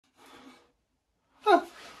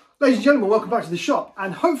Ladies and gentlemen, welcome back to the shop,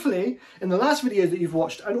 and hopefully in the last videos that you've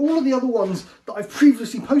watched and all of the other ones that I've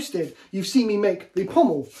previously posted, you've seen me make the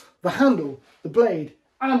pommel, the handle, the blade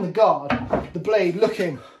and the guard, the blade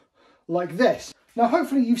looking like this. Now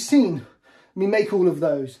hopefully you've seen me make all of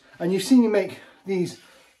those and you've seen me make these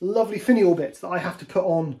lovely finial bits that I have to put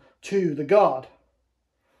on to the guard.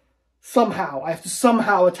 Somehow, I have to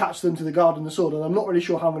somehow attach them to the guard and the sword, and I'm not really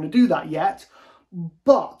sure how I'm going to do that yet,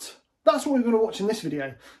 but that's what we're going to watch in this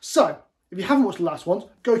video. So, if you haven't watched the last ones,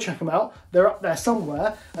 go check them out. They're up there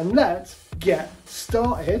somewhere. And let's get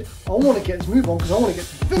started. I want to get this move on because I want to get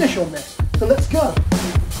to the finish on this. So let's go.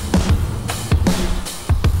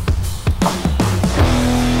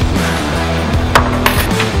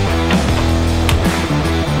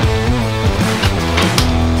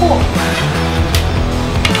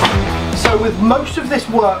 So with most of this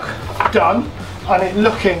work done and it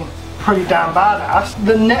looking pretty damn badass,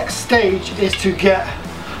 the next stage is to get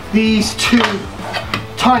these two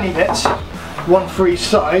tiny bits, one for each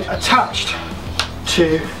side, attached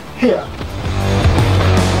to here.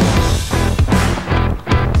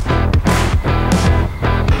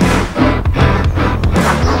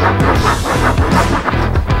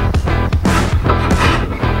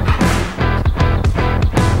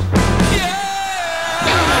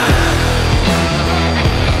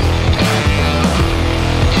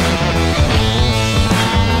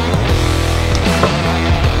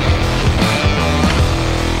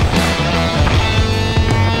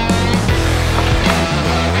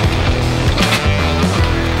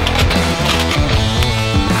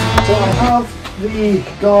 So I have the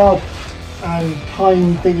guard and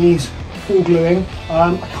pine thingies all gluing.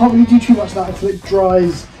 I can't really do too much of that until it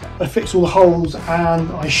dries. I fix all the holes and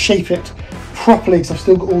I shape it properly because I've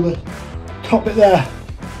still got all the top bit there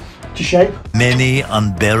to shape. Many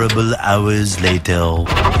unbearable hours later.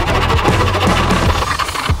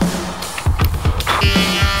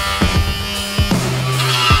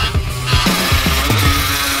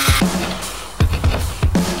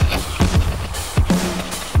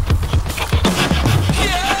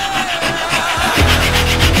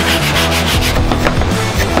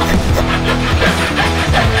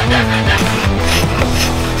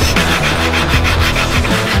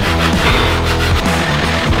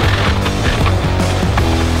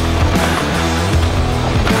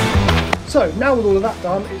 So now with all of that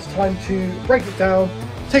done, it's time to break it down,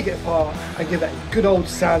 take it apart and give it a good old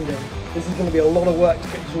sanding. This is going to be a lot of work to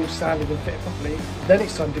get this all sanded and fit properly. Then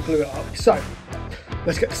it's time to glue it up. So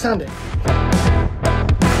let's get to sanding.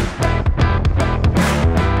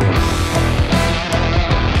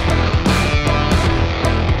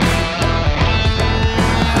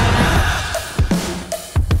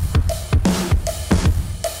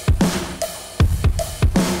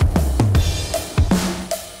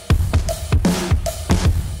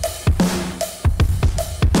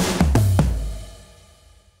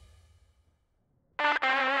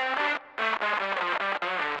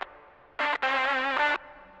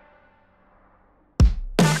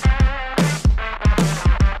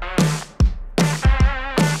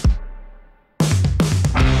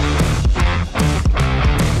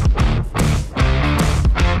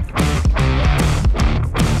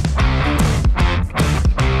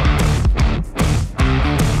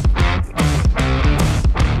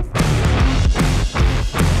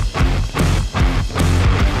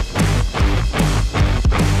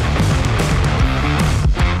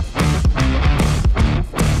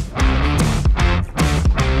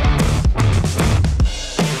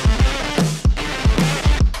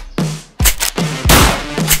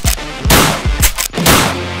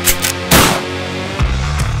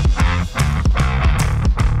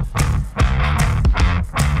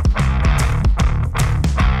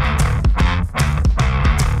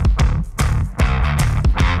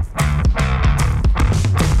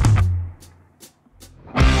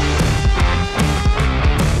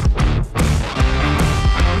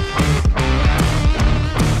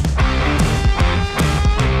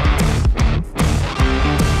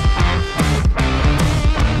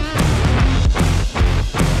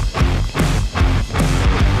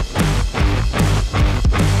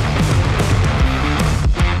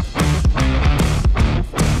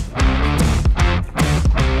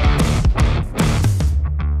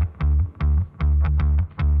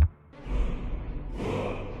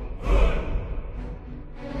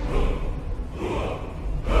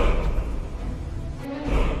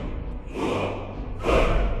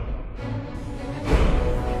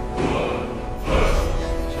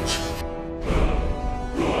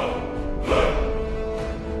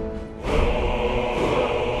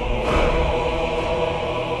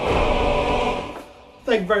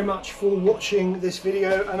 very much for watching this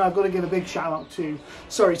video, and I've got to give a big shout out to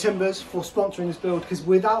Surrey Timbers for sponsoring this build, because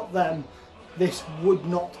without them this would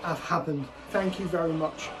not have happened. Thank you very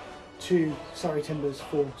much to Surrey Timbers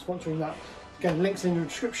for sponsoring that. Again, links in the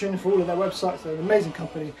description for all of their websites. They're an amazing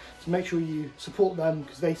company, so make sure you support them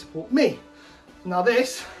because they support me. Now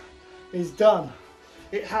this is done.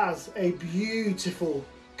 It has a beautiful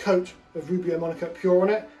coat of Rubio Monaco Pure on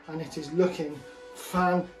it, and it is looking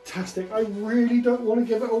fantastic. I really don't want to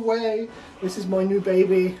give it away. This is my new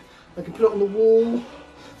baby. I can put it on the wall,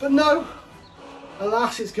 but no,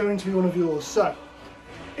 alas, it's going to be one of yours. So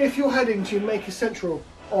if you're heading to Maker Central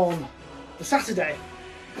on the Saturday,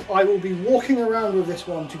 I will be walking around with this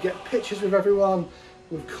one to get pictures with everyone,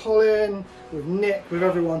 with Colin, with Nick, with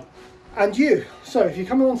everyone, and you. So if you're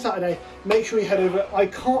coming on Saturday, make sure you head over. I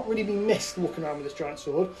can't really be missed walking around with this giant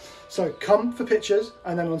sword, so come for pictures,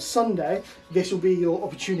 and then on Sunday this will be your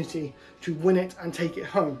opportunity to win it and take it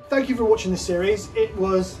home. Thank you for watching this series. It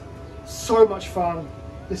was so much fun.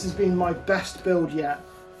 This has been my best build yet.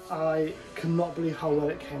 I cannot believe how well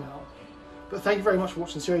it came out. But thank you very much for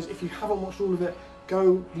watching the series. If you haven't watched all of it,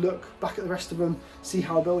 go look back at the rest of them, see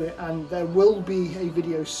how I built it, and there will be a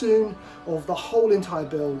video soon of the whole entire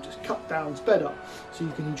build, just cut down, sped up, so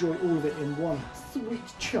you can enjoy all of it in one sweet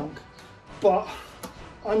chunk. But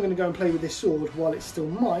I'm going to go and play with this sword while it's still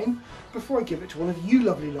mine, before I give it to one of you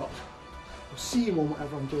lovely lot. I'll see you on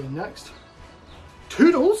whatever I'm doing next.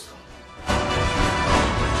 Toodles!